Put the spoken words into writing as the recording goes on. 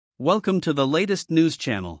Welcome to the latest news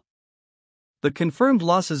channel. The confirmed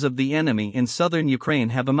losses of the enemy in southern Ukraine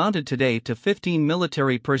have amounted today to 15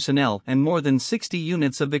 military personnel and more than 60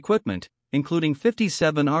 units of equipment, including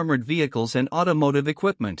 57 armored vehicles and automotive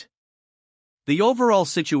equipment. The overall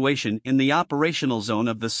situation in the operational zone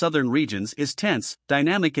of the southern regions is tense,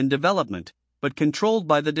 dynamic in development, but controlled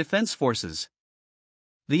by the defense forces.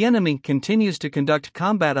 The enemy continues to conduct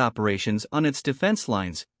combat operations on its defense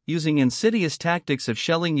lines, using insidious tactics of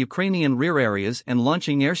shelling Ukrainian rear areas and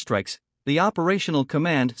launching airstrikes, the Operational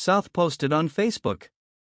Command South posted on Facebook.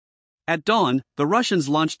 At dawn, the Russians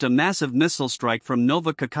launched a massive missile strike from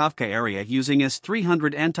Novokakhovka area using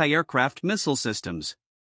S-300 anti-aircraft missile systems.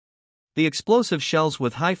 The explosive shells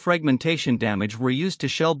with high fragmentation damage were used to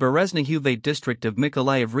shell Berezhny district of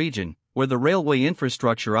Mykolaiv region, where the railway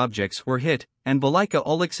infrastructure objects were hit, and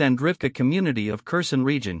Velika-Oleksandrivka community of Kherson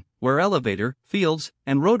region, where elevator, fields,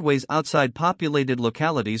 and roadways outside populated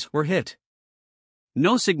localities were hit.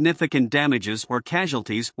 No significant damages or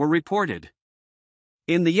casualties were reported.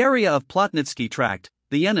 In the area of Plotnitsky Tract,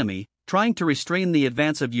 the enemy, trying to restrain the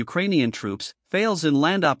advance of Ukrainian troops, fails in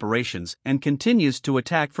land operations and continues to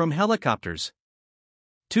attack from helicopters.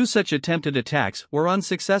 Two such attempted attacks were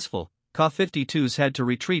unsuccessful. Ka-52s had to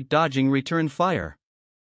retreat dodging return fire.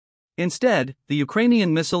 Instead, the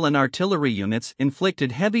Ukrainian missile and artillery units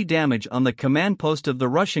inflicted heavy damage on the command post of the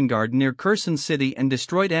Russian Guard near Kherson city and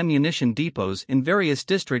destroyed ammunition depots in various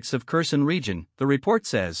districts of Kherson region, the report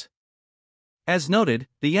says. As noted,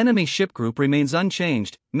 the enemy ship group remains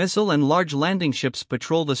unchanged. Missile and large landing ships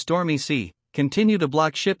patrol the stormy sea, continue to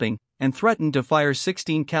block shipping, and threaten to fire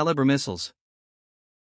 16 caliber missiles.